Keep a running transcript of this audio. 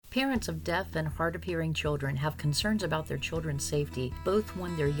Parents of deaf and hard of hearing children have concerns about their children's safety, both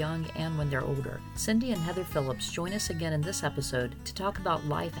when they're young and when they're older. Cindy and Heather Phillips join us again in this episode to talk about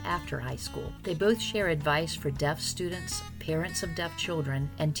life after high school. They both share advice for deaf students, parents of deaf children,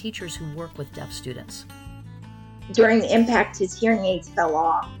 and teachers who work with deaf students. During the impact, his hearing aids fell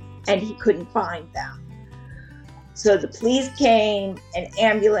off and he couldn't find them. So the police came, an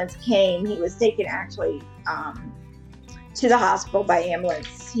ambulance came. He was taken actually to the hospital by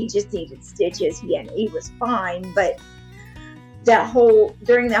ambulance. He just needed stitches. He was fine, but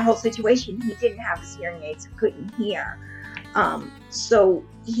during that whole situation, he didn't have his hearing aids, couldn't hear. So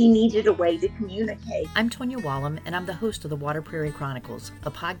he needed a way to communicate. I'm Tonya Wallum, and I'm the host of the Water Prairie Chronicles,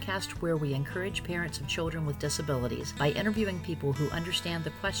 a podcast where we encourage parents of children with disabilities by interviewing people who understand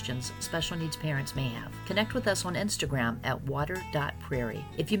the questions special needs parents may have. Connect with us on Instagram at water.prairie.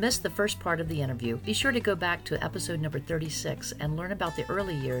 If you missed the first part of the interview, be sure to go back to episode number 36 and learn about the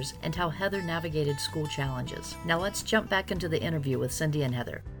early years and how Heather navigated school challenges. Now let's jump back into the interview with Cindy and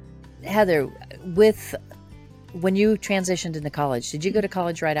Heather. Heather, when you transitioned into college, did you go to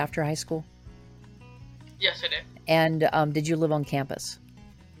college right after high school? Yes, I did. And did you live on campus?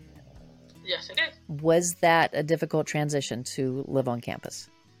 Yes, I did. Was that a difficult transition to live on campus?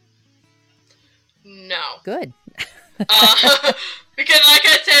 No. Good. Because like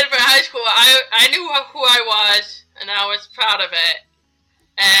I said, for high school, I knew who I was, and I was proud of it.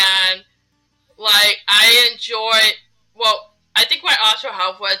 And, I enjoyed, I think what also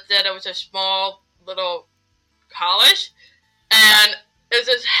helped was that it was a small little college, and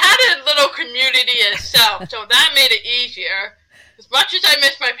it had a little community itself, so that made it easier. As much as I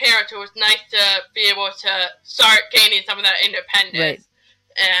miss my parents, it was nice to be able to start gaining some of that independence. Right.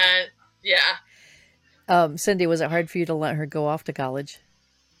 And yeah. Cindy, was it hard for you to let her go off to college?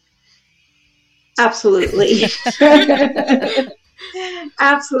 Absolutely.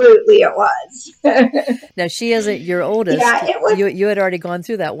 Absolutely it was. Now, she isn't your oldest. Yeah, it was. You had already gone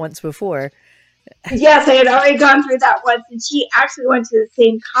through that once before. Yes, I had already gone through that once, and she actually went to the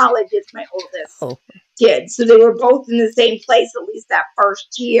same college as my oldest kid. So they were both in the same place, at least that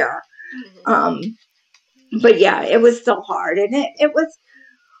first year. But yeah, it was still hard. And it was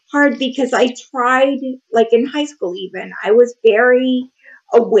hard because I tried, in high school even, I was very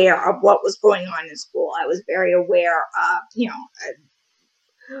aware of what was going on in school. I was very aware of,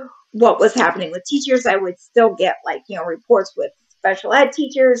 what was happening with teachers. I would still get, reports with special ed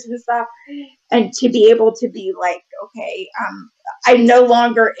teachers and stuff, and to be able to be okay, I'm no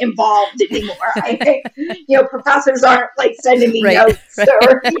longer involved anymore. Professors aren't sending me notes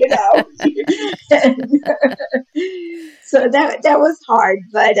or, so that was hard,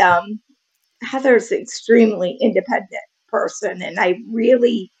 but Heather's an extremely independent person, and I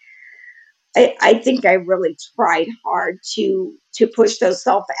think I really tried hard to push those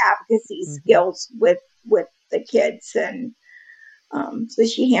self-advocacy skills with the kids, and so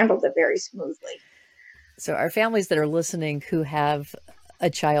she handled it very smoothly. So our families that are listening who have a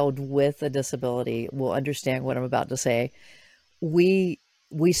child with a disability will understand what I'm about to say. We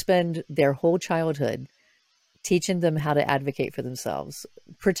spend their whole childhood teaching them how to advocate for themselves,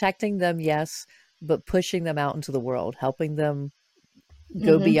 protecting them, yes, but pushing them out into the world, helping them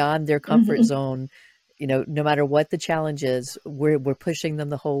go beyond their comfort zone. No matter what the challenge is, we're pushing them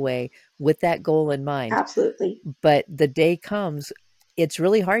the whole way with that goal in mind. Absolutely. But the day comes, it's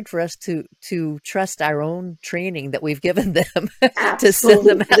really hard for us to trust our own training that we've given them to send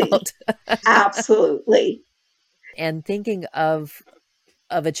them out. Absolutely. And thinking of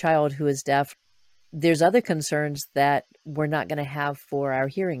a child who is deaf, there's other concerns that we're not going to have for our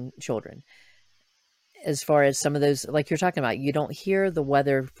hearing children. As far as some of those, like you're talking about, you don't hear the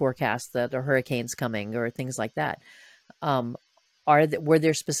weather forecast that a hurricane's coming or things like that. Were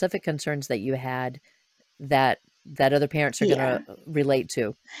there specific concerns that you had that other parents are going to relate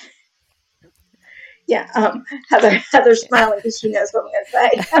to? Yeah, Heather's smiling because she knows what I'm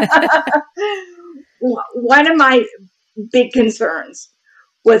going to say. One of my big concerns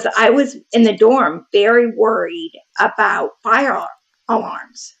was I was in the dorm very worried about fire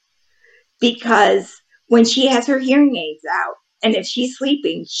alarms, because when she has her hearing aids out, and if she's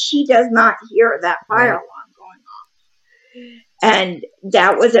sleeping, she does not hear that fire alarm going off. And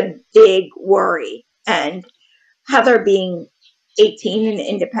that was a big worry. And Heather, being 18 and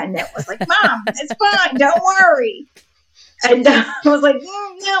independent, was like, Mom, it's fine, don't worry. And I was like,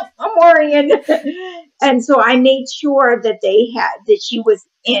 no, I'm worrying. And so I made sure that she was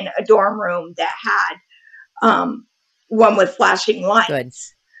in a dorm room that had one with flashing lights. Good.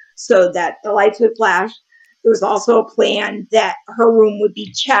 So that the lights would flash. There was also a plan that her room would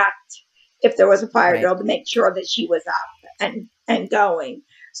be checked if there was a fire drill to make sure that she was up and going.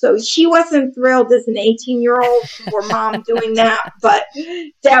 So she wasn't thrilled as an 18-year-old for mom doing that, but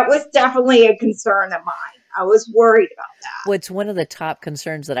that was definitely a concern of mine. I was worried about that. What's one of the top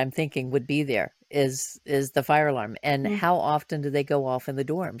concerns that I'm thinking would be there is the fire alarm, and how often do they go off in the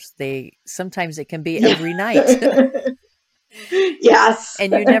dorms? Sometimes it can be every night. Yes.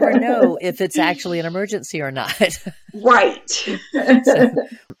 And you never know if it's actually an emergency or not. Right. So,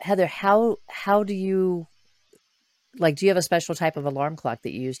 Heather, how do you do you have a special type of alarm clock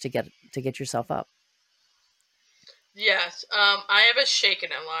that you use to get yourself up? Yes. I have a shaken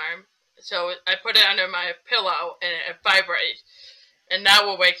alarm. So I put it under my pillow and it vibrates. And that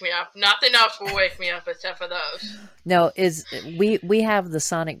will wake me up. Nothing else will wake me up except for those. No, we have the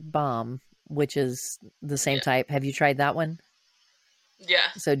sonic bomb, which is the same type. Have you tried that one?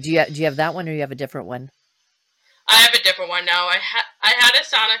 Yeah. So do you have that one, or you have a different one? I have a different one now. I had a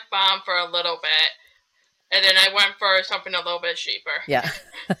sonic bomb for a little bit, and then I went for something a little bit cheaper. Yeah.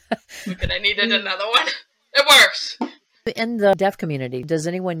 Because I needed another one. It works. In the deaf community, does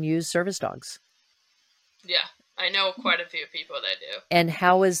anyone use service dogs? Yeah, I know quite a few people that do. And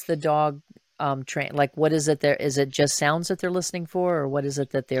how is the dog trained? Like, what is it there? Is it just sounds that they're listening for, or what is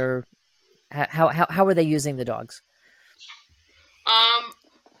it that they're? How are they using the dogs?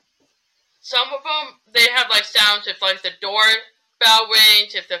 Some of them, they have like sounds if like the doorbell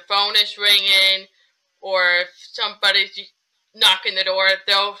rings, if the phone is ringing, or if somebody's knocking the door,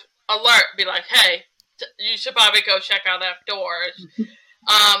 they'll alert, be like, hey, you should probably go check out that doors.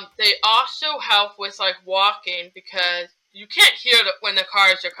 They also help with like walking because you can't hear when the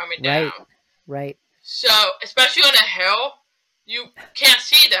cars are coming down. Right. So, especially on a hill, you can't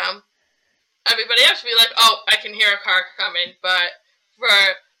see them. Everybody else will be like, oh, I can hear a car coming, but for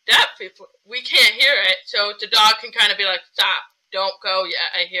deaf people, we can't hear it, so the dog can kind of be like, stop, don't go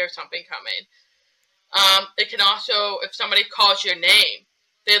yet, I hear something coming. It can also, if somebody calls your name,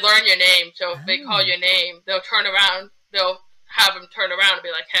 they learn your name, so if they call your name, they'll have them turn around and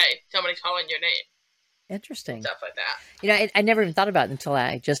be like, hey, somebody's calling your name. Interesting. Stuff like that. You know, I never even thought about it until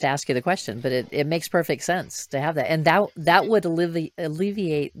I just asked you the question, but it makes perfect sense to have that. And that would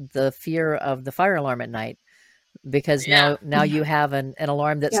alleviate the fear of the fire alarm at night, because now you have an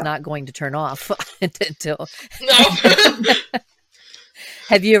alarm that's not going to turn off until. No.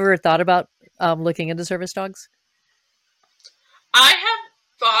 Have you ever thought about looking into service dogs? I have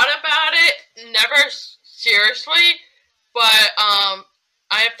thought about it, never seriously, but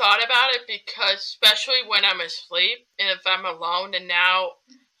I have thought about it because, especially when I'm asleep and if I'm alone, and now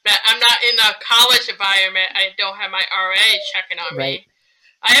that I'm not in a college environment, I don't have my RA checking on me.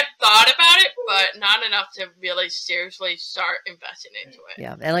 I have thought about it, but not enough to really seriously start investing into it.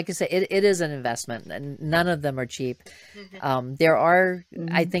 Yeah, and like I said, it is an investment, and none of them are cheap. There are,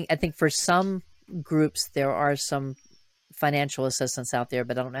 I think for some groups, there are some financial assistance out there,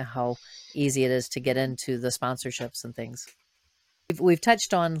 but I don't know how easy it is to get into the sponsorships and things. We've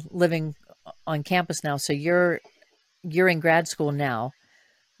touched on living on campus now, so you're in grad school now.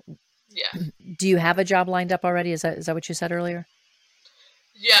 Yeah. Do you have a job lined up already? Is that what you said earlier?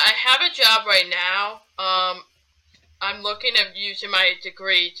 Yeah, I have a job right now. I'm looking at using my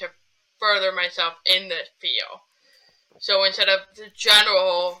degree to further myself in the field. So instead of the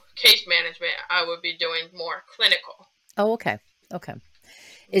general case management, I would be doing more clinical. Oh, okay. Okay.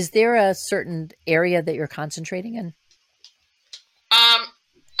 Is there a certain area that you're concentrating in?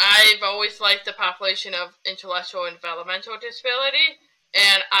 I've always liked the population of intellectual and developmental disability,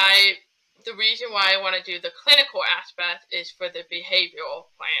 and the reason why I want to do the clinical aspect is for the behavioral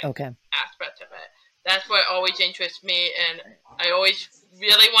plan aspect of it. That's what always interests me, and I always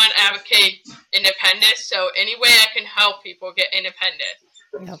really want to advocate independence, so any way I can help people get independent,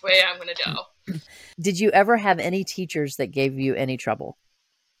 that's the way I'm going to go. Did you ever have any teachers that gave you any trouble?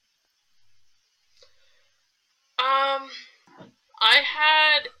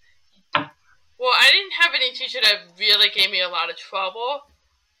 I didn't have any teacher that really gave me a lot of trouble.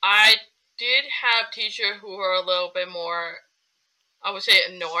 I did have teachers who were a little bit more, I would say,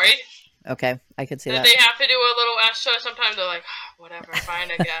 annoyed. Okay, I could see that. They have to do a little extra. Sometimes they're like, whatever,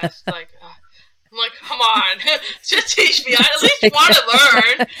 fine, I guess. I'm like, come on, just teach me. I at least want to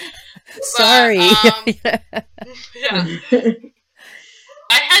learn. Sorry. Yeah.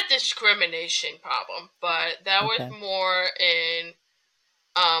 I had discrimination problem, but that was more in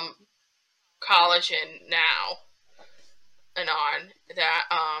college and now and on that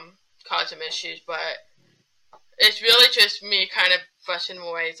caused some issues, but it's really just me kind of fussing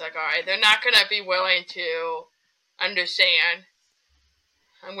away. It's like, all right, they're not going to be willing to understand.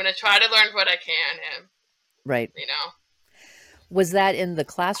 I'm going to try to learn what I can, and you know. Was that in the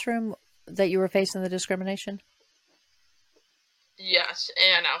classroom that you were facing the discrimination? Yes,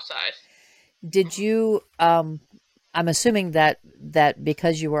 and outside. Did you, I'm assuming that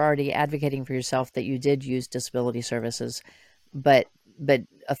because you were already advocating for yourself that you did use disability services, but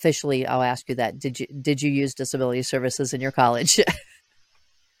officially I'll ask you that. Did you use disability services in your college?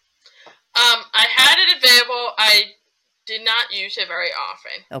 I had it available. I did not use it very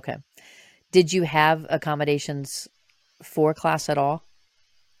often. Okay. Did you have accommodations for class at all?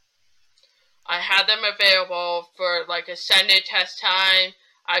 I had them available for like a Sunday test time.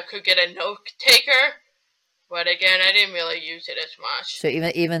 I could get a note taker, but again, I didn't really use it as much. So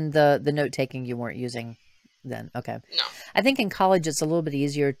even the note taking you weren't using then. Okay. No. I think in college it's a little bit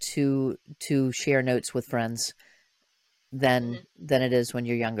easier to share notes with friends than it is when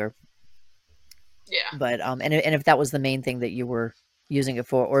you're younger. Yeah. But and if that was the main thing that you were using it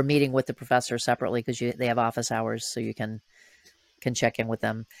for, or meeting with the professor separately because they have office hours, so you can check in with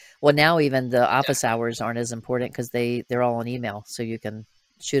them. Well, now even the office hours aren't as important because they're all on email, so you can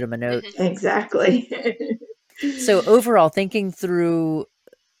shoot them a note. Exactly. So overall, thinking through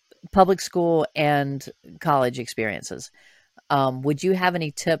public school and college experiences, would you have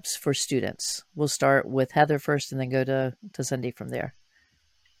any tips for students? We'll start with Heather first and then go to Cindy from there.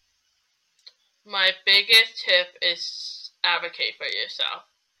 My biggest tip is advocate for yourself.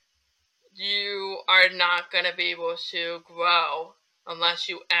 You are not going to be able to grow unless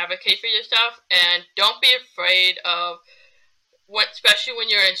you advocate for yourself, and don't be afraid of especially when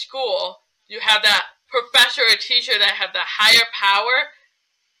you're in school, you have that professor or teacher that have the higher power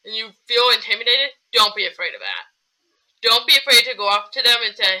and you feel intimidated. Don't be afraid of that. Don't be afraid to go up to them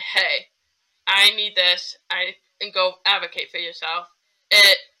and say, hey, I need this, and go advocate for yourself.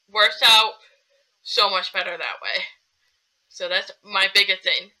 It works out so much better that way. So that's my biggest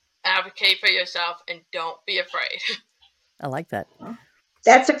thing. Advocate for yourself and don't be afraid. I like that.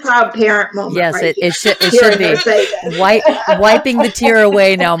 That's a proud parent moment. Yes, right it should be. Wiping the tear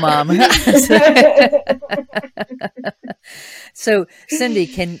away now, Mom. So, Cindy,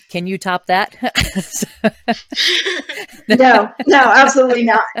 can you top that? No, absolutely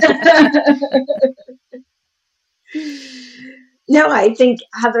not. No, I think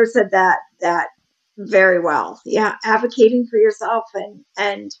Heather said that very well. Yeah, advocating for yourself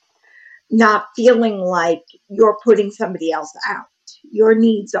and not feeling like you're putting somebody else out. Your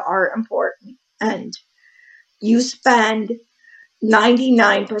needs are important, and you spend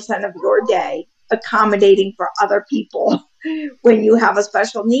 99% of your day accommodating for other people. When you have a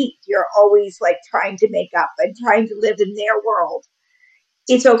special need, you're always like trying to make up and trying to live in their world.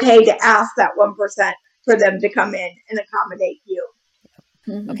 It's okay to ask that 1% for them to come in and accommodate you.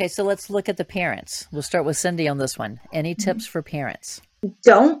 Okay, so let's look at the parents. We'll start with Cindy on this one. Any tips for parents?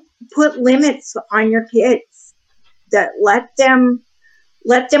 Don't put limits on your kids. That let them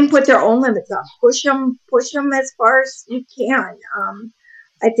put their own limits up. Push them as far as you can.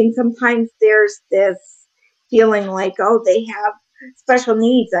 I think sometimes there's this feeling like, oh, they have special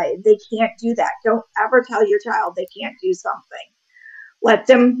needs. They can't do that. Don't ever tell your child they can't do something. Let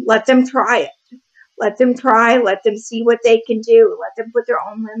them try it. Let them try. Let them see what they can do. Let them put their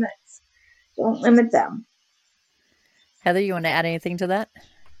own limits. Don't limit them. Heather, you want to add anything to that?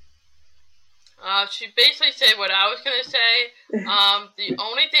 She basically said what I was going to say. The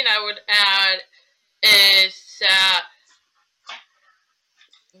only thing I would add is that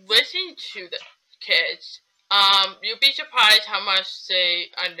listening to the kids, you'll be surprised how much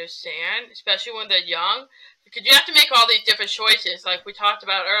they understand, especially when they're young, because you have to make all these different choices, like we talked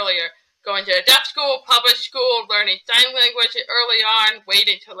about earlier, going to a deaf school, public school, learning sign language early on,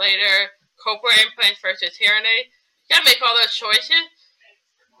 waiting till later, cochlear implants versus hearing aid. You gotta make all those choices.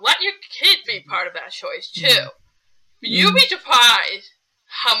 Let your kid be part of that choice too. You'll be surprised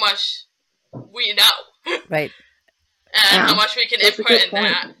how much we know. Right. And how much we can input in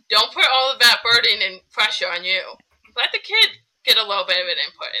that. Don't put all of that burden and pressure on you. Let the kid get a little bit of an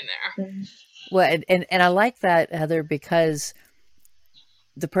input in there. Well, and I like that, Heather, because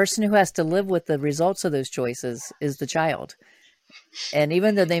the person who has to live with the results of those choices is the child. And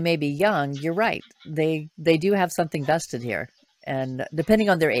even though they may be young, you're right. They do have something vested here. And depending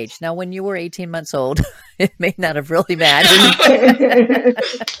on their age. Now, when you were 18 months old, it may not have really mattered.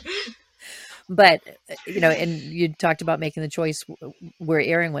 But, and you talked about making the choice where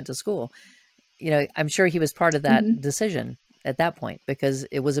Aaron went to school. I'm sure he was part of that decision at that point because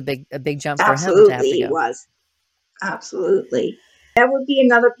it was a big jump for him to have to go. Absolutely, it was. Absolutely. That would be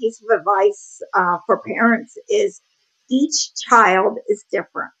another piece of advice for parents is each child is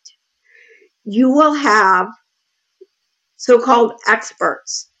different. You will have so-called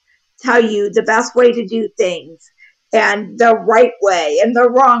experts tell you the best way to do things and the right way and the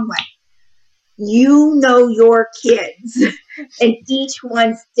wrong way. you know your kids and each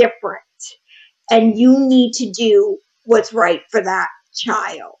one's different, and you need to do what's right for that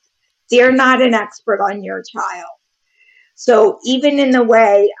child. They're not an expert on your child. So even in the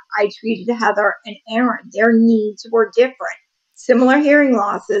way I treated Heather and Aaron, their needs were different. Similar hearing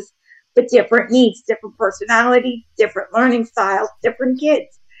losses, but different needs, different personality, different learning styles, different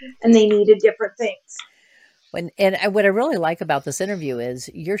kids, and they needed different things. And what I really like about this interview is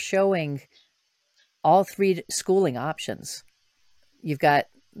you're showing all three schooling options. You've got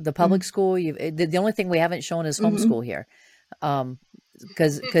the public school. The only thing we haven't shown is homeschool here,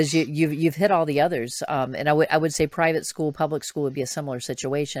 because you've hit all the others. And I would say private school, public school would be a similar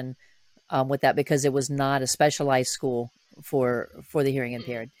situation with that, because it was not a specialized school for the hearing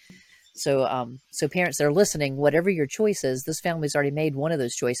impaired. So so parents that are listening, whatever your choice is, this family's already made one of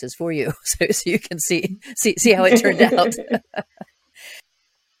those choices for you, so you can see how it turned out.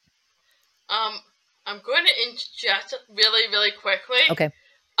 I'm going to interject really, really quickly. Okay.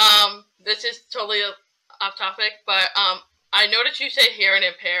 This is totally off topic, but I noticed you say hearing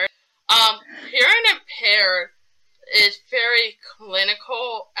impaired. Hearing impaired is very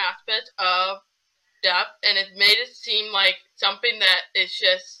clinical aspect of deaf, and it made it seem like something that is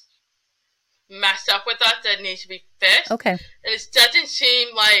just messed up with us that needs to be fixed. Okay. And it doesn't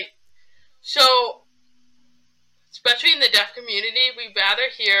seem like, so, especially in the deaf community, we rather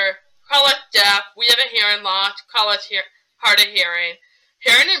call us deaf, we have a hearing loss, call us hard of hearing.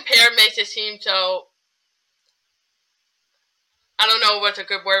 Hearing impaired makes it seem so, I don't know what's a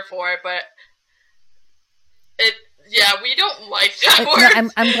good word for it, but we don't like that word. No,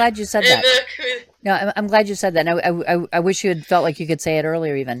 I'm glad you said that. No, I'm glad you said that. I wish you had felt like you could say it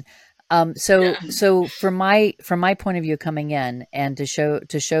earlier even. So from my point of view coming in, and to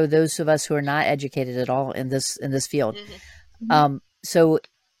show those of us who are not educated at all in this field, so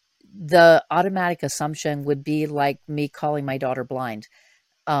the automatic assumption would be like me calling my daughter blind.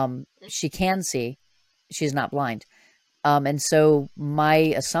 She can see, she's not blind. And so my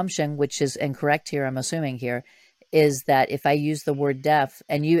assumption, which is incorrect here, I'm assuming here, is that if I use the word deaf,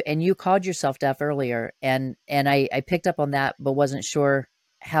 and you called yourself deaf earlier, and I picked up on that, but wasn't sure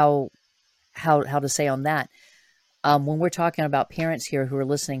how to say on that. When we're talking about parents here who are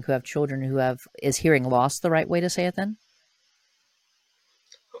listening, who have children is hearing loss the right way to say it then?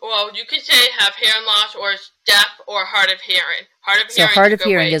 Well, you could say have hearing loss, or deaf, or hard of hearing. So hard of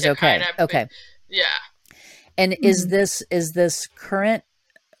hearing is okay. Kind of, okay. Yeah. And is this current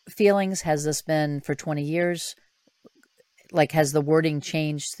feelings? Has this been for 20 years? Like, has the wording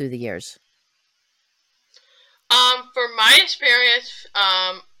changed through the years? For my experience,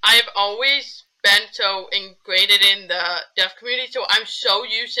 I've always been so ingrained in the deaf community, so I'm so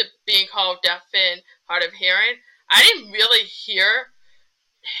used to being called deaf and hard of hearing. I didn't really hear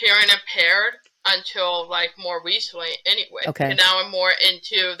hearing impaired until like more recently anyway. Okay. And now I'm more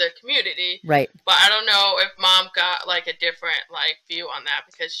into the community. Right. But I don't know if mom got like a different like view on that,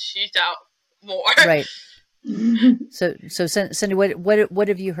 because she's out more. Right. So Cindy, what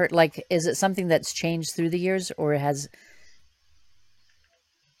have you heard? Like, is it something that's changed through the years, or has?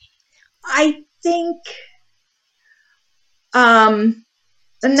 I think, no,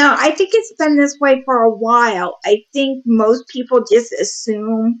 I think it's been this way for a while. I think most people just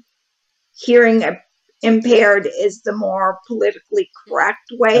assume hearing impaired is the more politically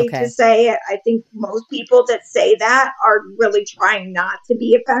correct way to say it. I think most people that say that are really trying not to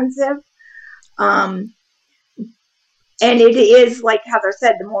be offensive. And it is, like Heather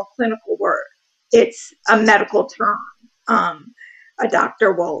said, the more clinical word. It's a medical term. A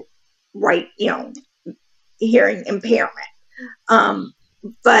doctor will write, hearing impairment.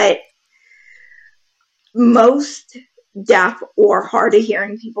 But most deaf or hard of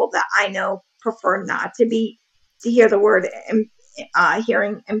hearing people that I know prefer not to hear the word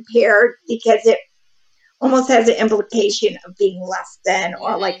hearing impaired, because it almost has an implication of being less than,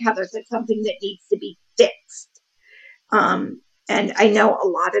 or like Heather said, something that needs to be fixed. And I know a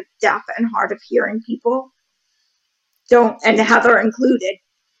lot of deaf and hard of hearing people don't, and Heather included,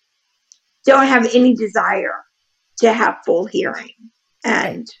 don't have any desire to have full hearing.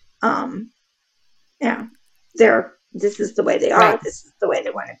 And this is the way they are. Right. This is the way they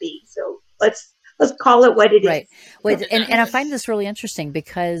want to be. So let's call it what it is. Well, and I find this really interesting,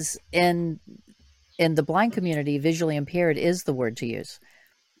 because in the blind community, visually impaired is the word to use.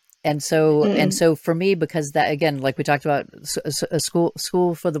 And so for me, because that, again, like we talked about, a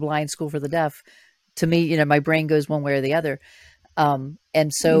school for the blind, school for the deaf, to me, my brain goes one way or the other. And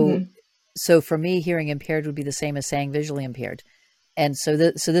so for me, hearing impaired would be the same as saying visually impaired. And so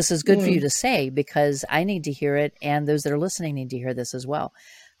this is good for you to say, because I need to hear it, and those that are listening need to hear this as well.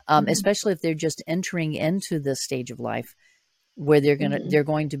 especially if they're just entering into this stage of life where they're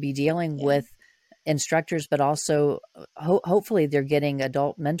going to be dealing with instructors, but also hopefully they're getting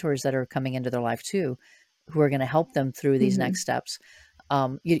adult mentors that are coming into their life too, who are going to help them through these next steps.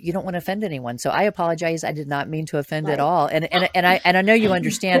 You don't want to offend anyone. So I apologize. I did not mean to offend at all. And I know you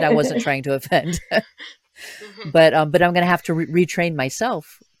understand I wasn't trying to offend, but I'm going to have to retrain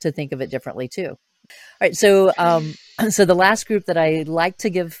myself to think of it differently too. All right. So, so the last group that I like to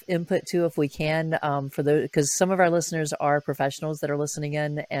give input to, if we can, because some of our listeners are professionals that are listening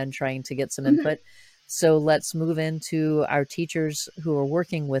in and trying to get some input. So let's move into our teachers who are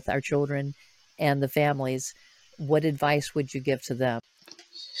working with our children and the families. What advice would you give to them?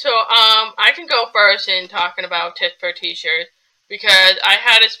 So, I can go first in talking about tips for teachers, because I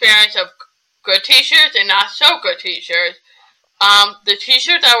had experience of good teachers and not so good teachers. The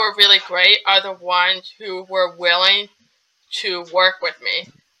teachers that were really great are the ones who were willing to work with me.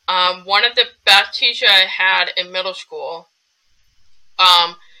 One of the best teachers I had in middle school,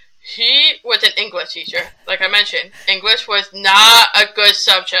 he was an English teacher. Like I mentioned, English was not a good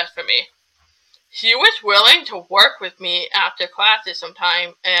subject for me. He was willing to work with me after classes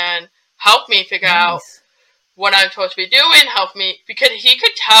sometime and help me figure out what I'm supposed to be doing, help me, because he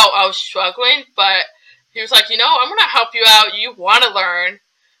could tell I was struggling, but he was like, I'm going to help you out. You want to learn.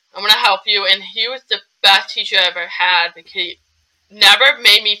 I'm going to help you. And he was the best teacher I ever had, because he never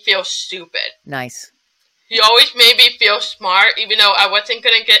made me feel stupid. Nice. He always made me feel smart, even though I wasn't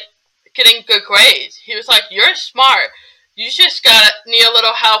going to getting good grades. He was like, you're smart. You just need a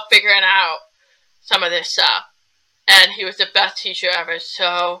little help figuring out some of this stuff. And he was the best teacher ever.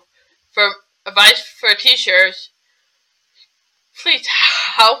 So for advice for teachers, please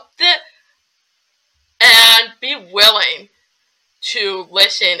help it and be willing to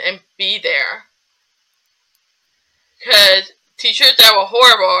listen and be there. Because teachers that were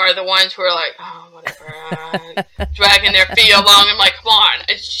horrible are the ones who are like, oh, whatever, dragging their feet along. I'm like, come on.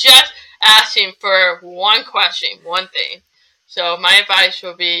 It's just asking for one question, one thing. So my advice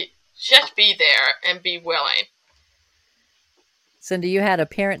would be just be there and be willing. Cindy, you had a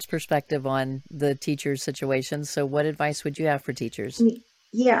parent's perspective on the teacher's situation. So what advice would you have for teachers?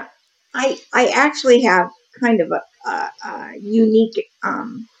 Yeah, I actually have kind of a unique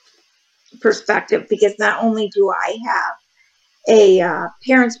perspective, because not only do I have a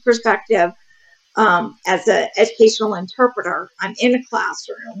parent's perspective as an educational interpreter, I'm in a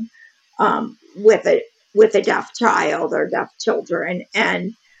classroom with a deaf child or deaf children,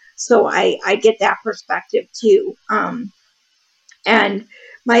 and so I get that perspective too. And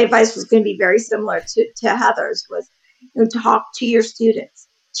my advice was going to be very similar to Heather's, was talk to your students,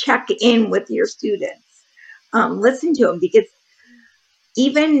 check in with your students, listen to them, because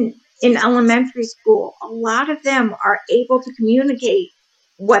even in elementary school, a lot of them are able to communicate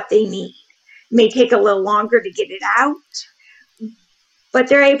what they need. It may take a little longer to get it out, but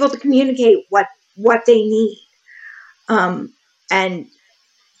they're able to communicate what they need. And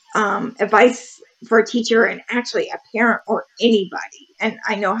advice for a teacher, and actually a parent or anybody, and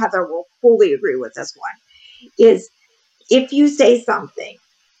I know Heather will fully agree with this one, is if you say something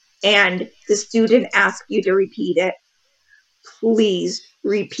and the student asks you to repeat it, please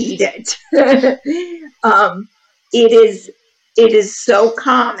repeat it. It is so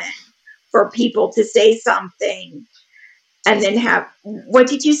common for people to say something and then have, what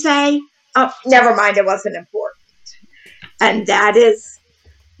did you say? Oh, never mind, it wasn't important. And that is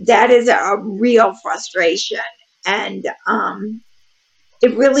a real frustration. And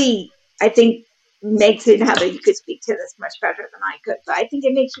it really, I think, makes it, Heather, you could speak to this much better than I could, but I think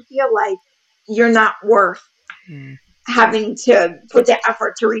it makes you feel like you're not worth having to put the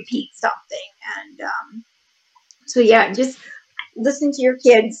effort to repeat something. And so, yeah, just listen to your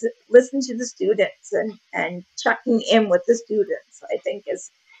kids, listen to the students, and checking in with the students, I think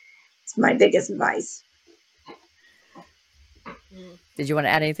is my biggest advice. Did you want to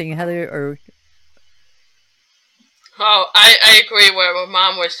add anything, Heather? Or I agree with what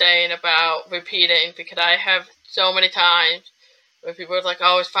Mom was saying about repeating, because I have so many times where people are like,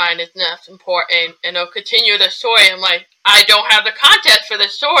 oh, it's fine, it's not important, and they'll continue the story. I'm like, I don't have the context for the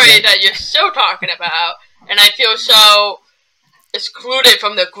story that you're still talking about, and I feel so excluded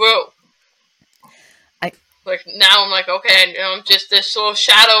from the group. Like, now I'm like, okay, I'm just this little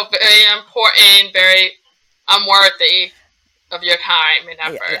shadow, very important, very unworthy of your time and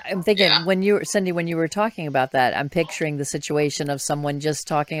effort. I'm thinking when you were talking about that, I'm picturing the situation of someone just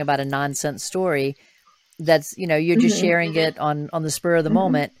talking about a nonsense story that's, you're just sharing it on the spur of the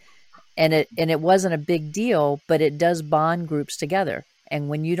moment, and it wasn't a big deal, but it does bond groups together. And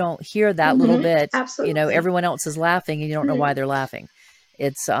when you don't hear that little bit, Absolutely. everyone else is laughing and you don't know why they're laughing.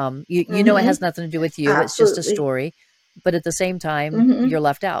 It's, you know, it has nothing to do with you. It's just a Absolutely. story, but at the same time, Mm-hmm. you're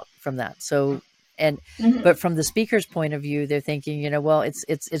left out from that. So, Mm-hmm. but from the speaker's point of view, they're thinking, you know, well,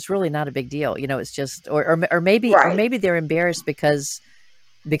 it's really not a big deal. You know, it's just, or Right. maybe they're embarrassed because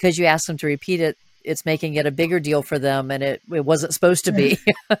you asked them to repeat it. It's making it a bigger deal for them, and it wasn't supposed to be.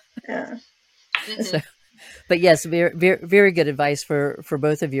 Yeah. So, but yes, very, very, very good advice for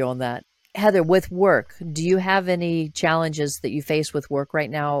both of you on that. Heather, with work, do you have any challenges that you face with work right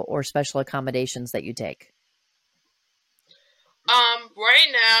now, or special accommodations that you take?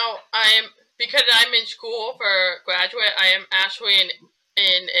 Right now, because I'm in school for graduate, I am actually in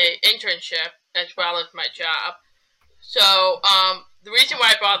a internship as well as my job. So, the reason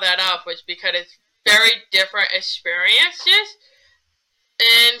why I brought that up was because it's very different experiences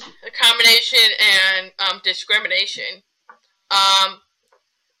in accommodation and discrimination. Um,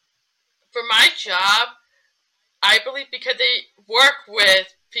 for my job, I believe because they work with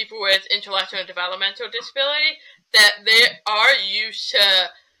people with intellectual and developmental disability, that they are used to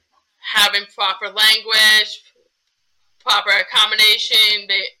having proper language, proper accommodation.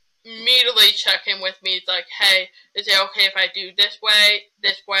 They immediately check in with me like, hey, is it okay if I do this way,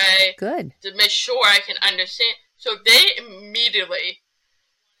 Good. to make sure I can understand. So they immediately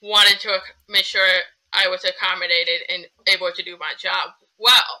wanted to make sure I was accommodated and able to do my job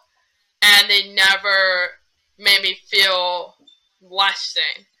well. And they never made me feel less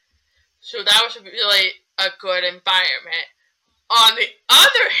than. So that was really a good environment. On the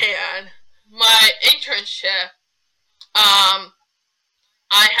other hand, my internship,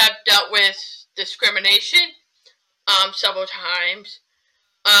 I have dealt with discrimination several times.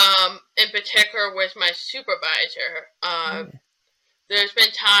 In particular with my supervisor. There's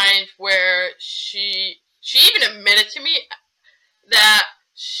been times where she even admitted to me that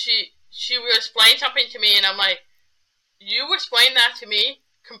she would explain something to me, and I'm like, you explained that to me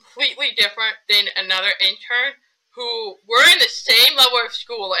completely different than another intern who we're in the same level of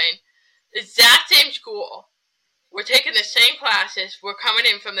schooling, exact same school. We're taking the same classes. We're coming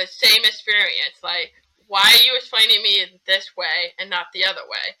in from the same experience. Like, why are you explaining me in this way and not the other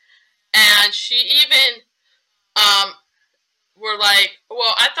way? And she even were like,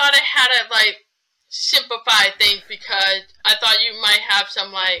 well, I thought I had to like simplify things because I thought you might have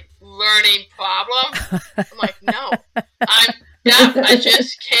some like learning problem. I'm like, no, I'm deaf. I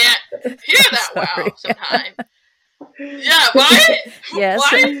just can't hear that well sometimes. Yeah, why? Yes.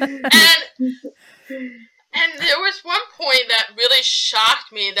 Why? And there was one point that really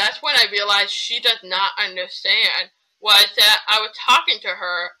shocked me. That's when I realized she does not understand. Was that I was talking to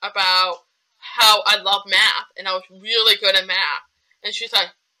her about how I love math and I was really good at math, and she's like,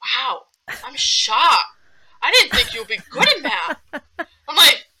 "Wow, I'm shocked. I didn't think you'd be good at math." I'm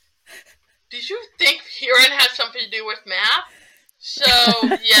like, "Did you think hearing has something to do with math?" So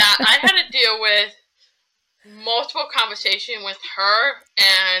yeah, I had to deal with multiple conversations with her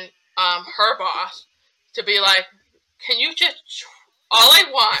and her boss to be like, can you just, all I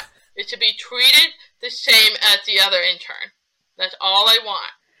want is to be treated the same as the other intern. That's all I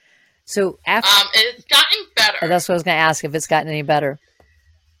want. So after, it's gotten better. That's what I was going to ask, if it's gotten any better.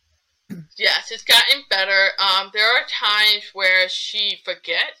 Yes, it's gotten better. There are times where she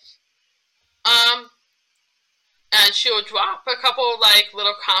forgets. And she'll drop a couple like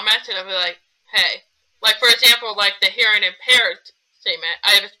little comments, and I'll be like, hey, like for example, like the hearing impaired statement.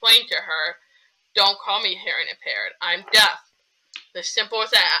 I've explained to her, don't call me hearing impaired. I'm deaf. As simple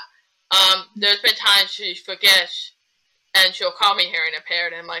as that. There's been times she forgets, and she'll call me hearing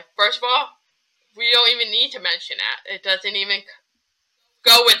impaired, and I'm like, first of all, we don't even need to mention that. It doesn't even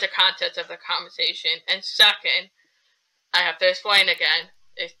go with the context of the conversation. And second, I have to explain again,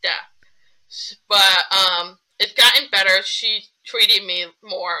 it's deaf. But it's gotten better. She treated me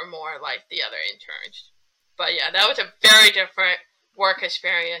more and more like the other interns. But yeah, that was a very different work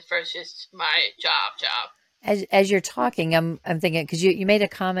experience versus my job. As you're talking, I'm thinking, because you made a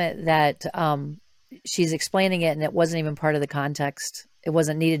comment that she's explaining it and it wasn't even part of the context. It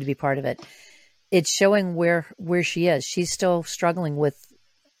wasn't needed to be part of it. It's showing where she is. She's still struggling with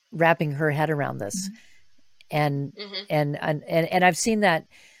wrapping her head around this. Mm-hmm. And I've seen that.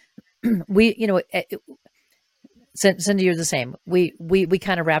 We, you know, Cindy, you're the same. We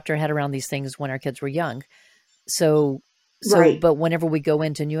kind of wrapped our head around these things when our kids were young. So, right. But whenever we go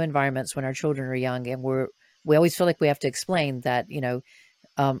into new environments when our children are young, and we always feel like we have to explain that, you know,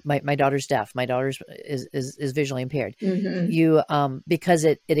 my daughter's deaf, my daughter's is visually impaired. Mm-hmm. Because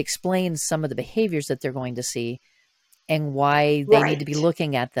it explains some of the behaviors that they're going to see and why they need to be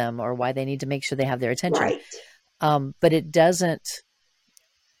looking at them, or why they need to make sure they have their attention. Right. But it doesn't.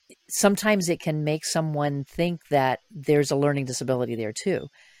 sometimes it can make someone think that there's a learning disability there too,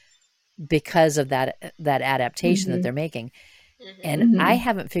 because of that adaptation that they're making. And I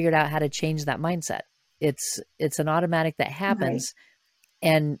haven't figured out how to change that mindset. It's an automatic that happens.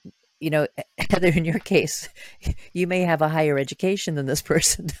 Right. And, Heather, in your case, you may have a higher education than this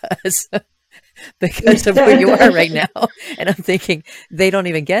person does because of where you are right now. And I'm thinking they don't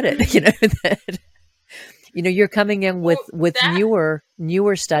even get it, that, you're coming in with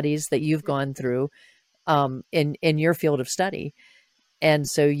newer studies that you've gone through in your field of study. And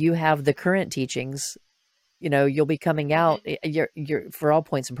so you have the current teachings, you'll be coming out, you're for all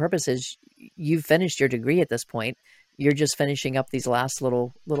points and purposes, you've finished your degree at this point. You're just finishing up these last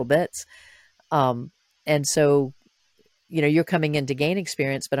little bits. And so, you're coming in to gain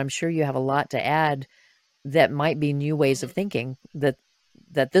experience, but I'm sure you have a lot to add that might be new ways of thinking that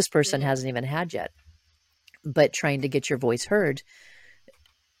this person hasn't even had yet, but trying to get your voice heard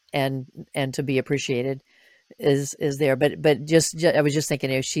and to be appreciated is there. But just I was just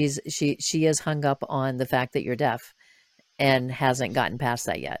thinking, she is hung up on the fact that you're deaf and hasn't gotten past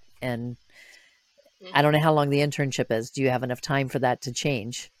that yet. And I don't know how long the internship is. Do you have enough time for that to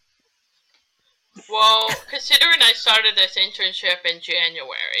change? Well, considering I started this internship in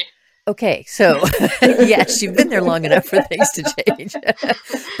January. Okay, so yes, you've been there long enough for things to change.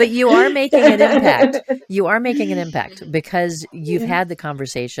 But you are making an impact. You are making an impact because you've had the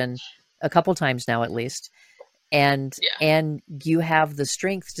conversation a couple times now, at least. And you have the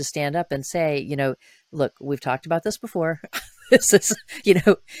strength to stand up and say, look, we've talked about this before. This is,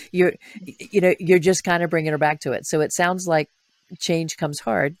 you're just kind of bringing her back to it. So it sounds like change comes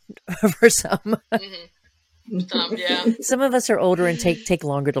hard for some. Some of us are older and take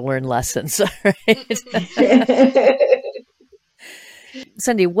longer to learn lessons. Right?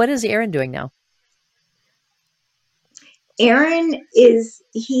 Cindy, what is Aaron doing now? Aaron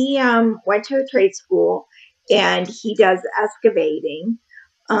he went to a trade school and he does excavating.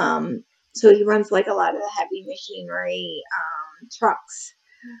 So he runs like a lot of the heavy machinery, trucks.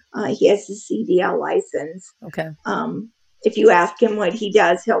 He has a CDL license. Okay. If you ask him what he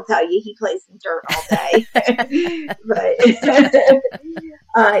does, he'll tell you he plays in dirt all day. But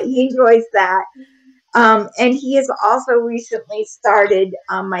he enjoys that. And he has also recently started,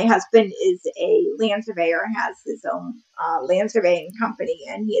 my husband is a land surveyor, has his own land surveying company,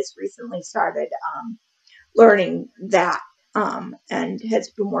 and he has recently started learning that and has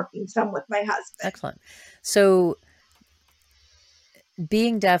been working some with my husband. Excellent. So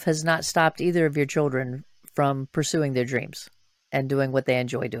being deaf has not stopped either of your children from pursuing their dreams and doing what they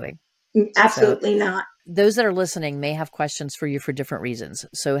enjoy doing. Absolutely not. Those that are listening may have questions for you for different reasons.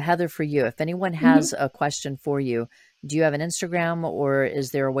 So Heather, for you, if anyone has a question for you, do you have an Instagram or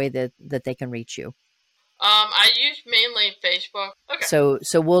is there a way that they can reach you? I use mainly Facebook. Okay.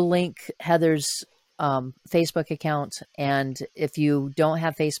 So we'll link Heather's Facebook account. And if you don't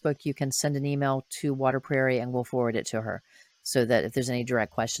have Facebook, you can send an email to Water Prairie and we'll forward it to her so that if there's any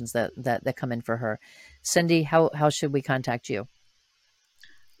direct questions that come in for her. Cindy, how should we contact you?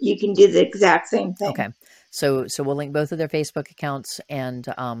 You can do the exact same thing. Okay. So we'll link both of their Facebook accounts and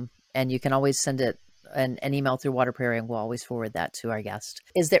you can always send it an email through Water Prairie and we'll always forward that to our guest.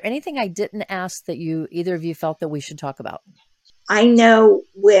 Is there anything I didn't ask that either of you felt that we should talk about? I know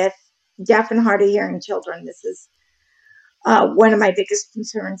with deaf and hard of hearing children, this is one of my biggest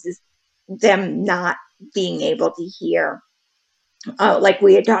concerns is them not being able to hear. Like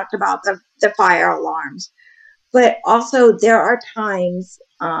we had talked about the fire alarms. But also there are times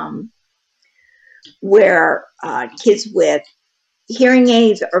where kids with hearing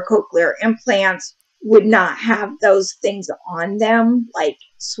aids or cochlear implants would not have those things on them, like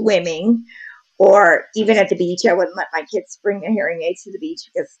swimming, or even at the beach. I wouldn't let my kids bring their hearing aids to the beach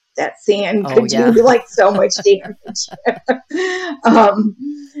because that sand could do like so much damage.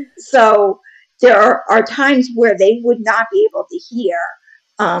 So there are times where they would not be able to hear.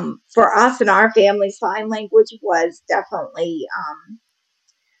 For us and our family, sign language was definitely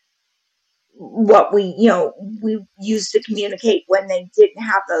what we used to communicate when they didn't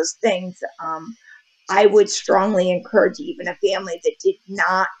have those things. I would strongly encourage even a family that did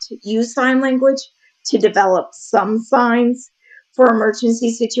not use sign language to develop some signs for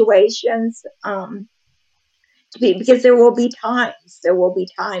emergency situations. Because there will be times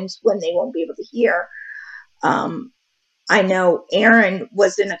when they won't be able to hear. I know Aaron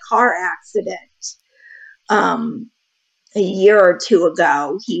was in a car accident a year or two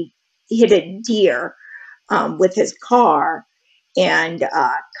ago. He hit a deer with his car and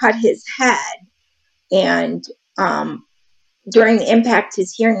cut his head. And during the impact,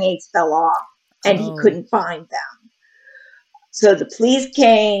 his hearing aids fell off and he couldn't find them. So the police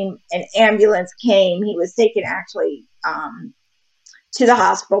came, an ambulance came. He was taken actually to the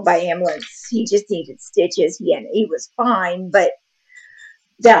hospital by ambulance. He just needed stitches. He was fine, but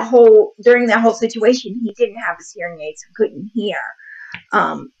during that whole situation, he didn't have his hearing aids and couldn't hear.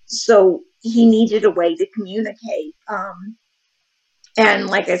 So he needed a way to communicate. And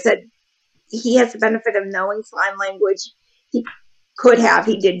like I said, he has the benefit of knowing sign language. He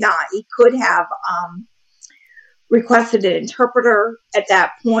did not. He could have requested an interpreter at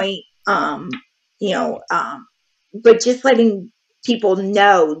that point, but just letting people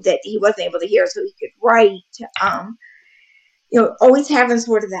know that he wasn't able to hear so he could write, always having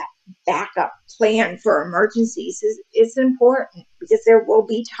sort of that backup plan for emergencies is important, because there will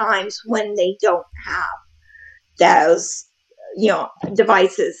be times when they don't have those,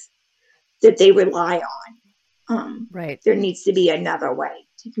 devices that they rely on. Right. There needs to be another way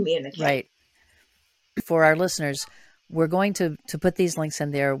to communicate. Right. For our listeners, we're going to put these links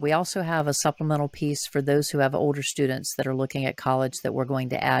in there. We also have a supplemental piece for those who have older students that are looking at college that we're going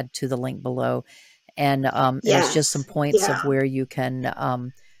to add to the link below. And it's just some points of where you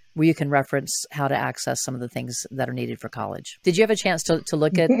can reference how to access some of the things that are needed for college. Did you have a chance to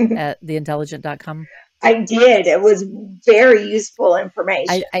look at theintelligent.com? I did. It was very useful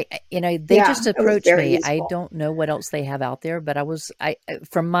information. They just approached me. Useful. I don't know what else they have out there, but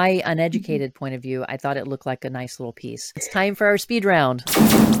from my uneducated point of view, I thought it looked like a nice little piece. It's time for our speed round.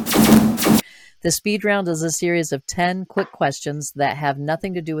 The speed round is a series of 10 quick questions that have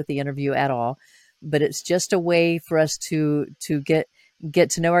nothing to do with the interview at all, but it's just a way for us to get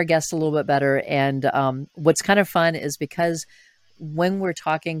to know our guests a little bit better. And what's kind of fun is because when we're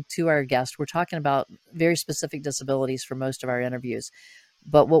talking to our guest, we're talking about very specific disabilities for most of our interviews.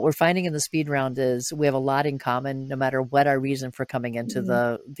 But what we're finding in the speed round is we have a lot in common, no matter what our reason for coming into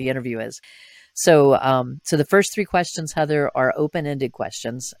the interview is. So the first 3 questions, Heather, are open-ended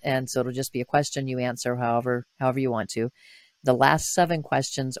questions. And so it'll just be a question you answer however you want to. The last 7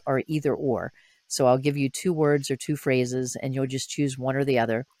 questions are either or. So I'll give you 2 words or 2 phrases, and you'll just choose one or the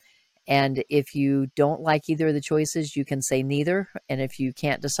other. And if you don't like either of the choices, you can say neither. And if you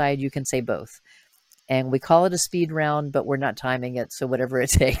can't decide, you can say both. And we call it a speed round, but we're not timing it. So whatever it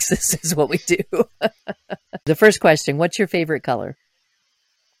takes, this is what we do. The first question, what's your favorite color?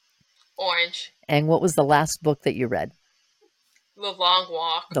 Orange. And what was the last book that you read? The Long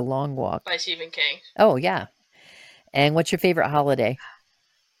Walk. The Long Walk. By Stephen King. Oh, yeah. And what's your favorite holiday?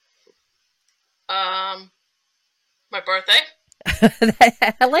 My birthday.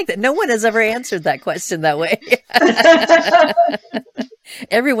 I like that. No one has ever answered that question that way.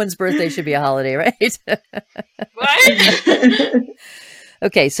 Everyone's birthday should be a holiday, right? Right?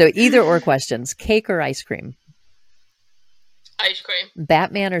 Okay, so either or questions. Cake or ice cream? Ice cream.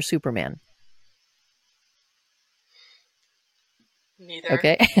 Batman or Superman? Neither.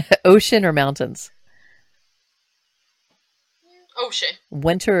 Okay. Ocean or mountains? Ocean.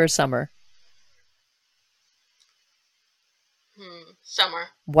 Winter or summer? Summer.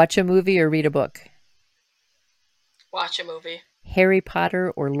 Watch a movie or read a book? Watch a movie. Harry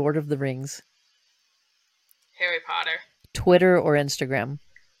Potter or Lord of the Rings? Harry Potter. Twitter or Instagram?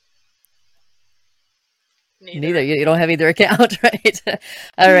 Neither. You don't have either account, right?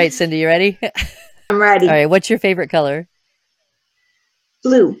 All right, Cindy, you ready? I'm ready. All right, what's your favorite color?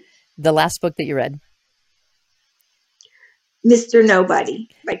 Blue. The last book that you read? Mr. Nobody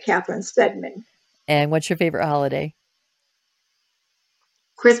by Catherine Stedman. And what's your favorite holiday?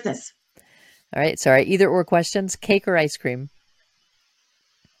 Christmas. All right, sorry, either or questions. Cake or ice cream?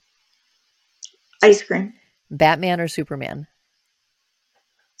 Ice cream. Batman or Superman?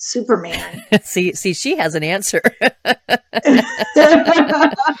 Superman. see, she has an answer.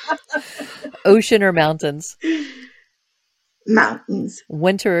 Ocean or mountains? Mountains.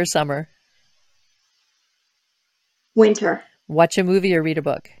 Winter or summer? Winter. Watch a movie or read a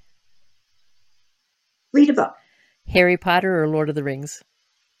book? Read a book. Harry Potter or Lord of the Rings?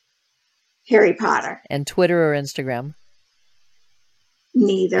 Harry Potter. And Twitter or Instagram?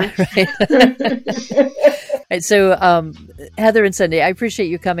 Neither. Right. So, Heather and Cindy, I appreciate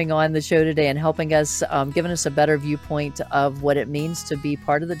you coming on the show today and helping us, giving us a better viewpoint of what it means to be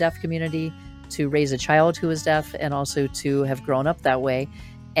part of the deaf community, to raise a child who is deaf, and also to have grown up that way,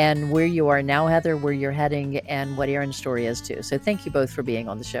 and where you are now, Heather, where you're heading, and what Aaron's story is too. So thank you both for being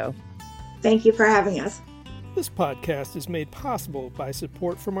on the show. Thank you for having us. This podcast is made possible by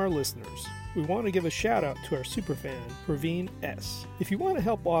support from our listeners. We want to give a shout out to our superfan, Praveen S. If you want to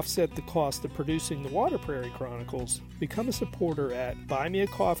help offset the cost of producing the Water Prairie Chronicles, become a supporter at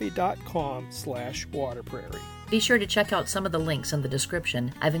buymeacoffee.com/waterprairie. Be sure to check out some of the links in the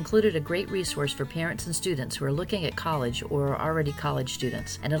description. I've included a great resource for parents and students who are looking at college or are already college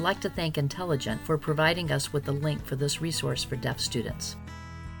students, and I'd like to thank Intelligent for providing us with the link for this resource for deaf students.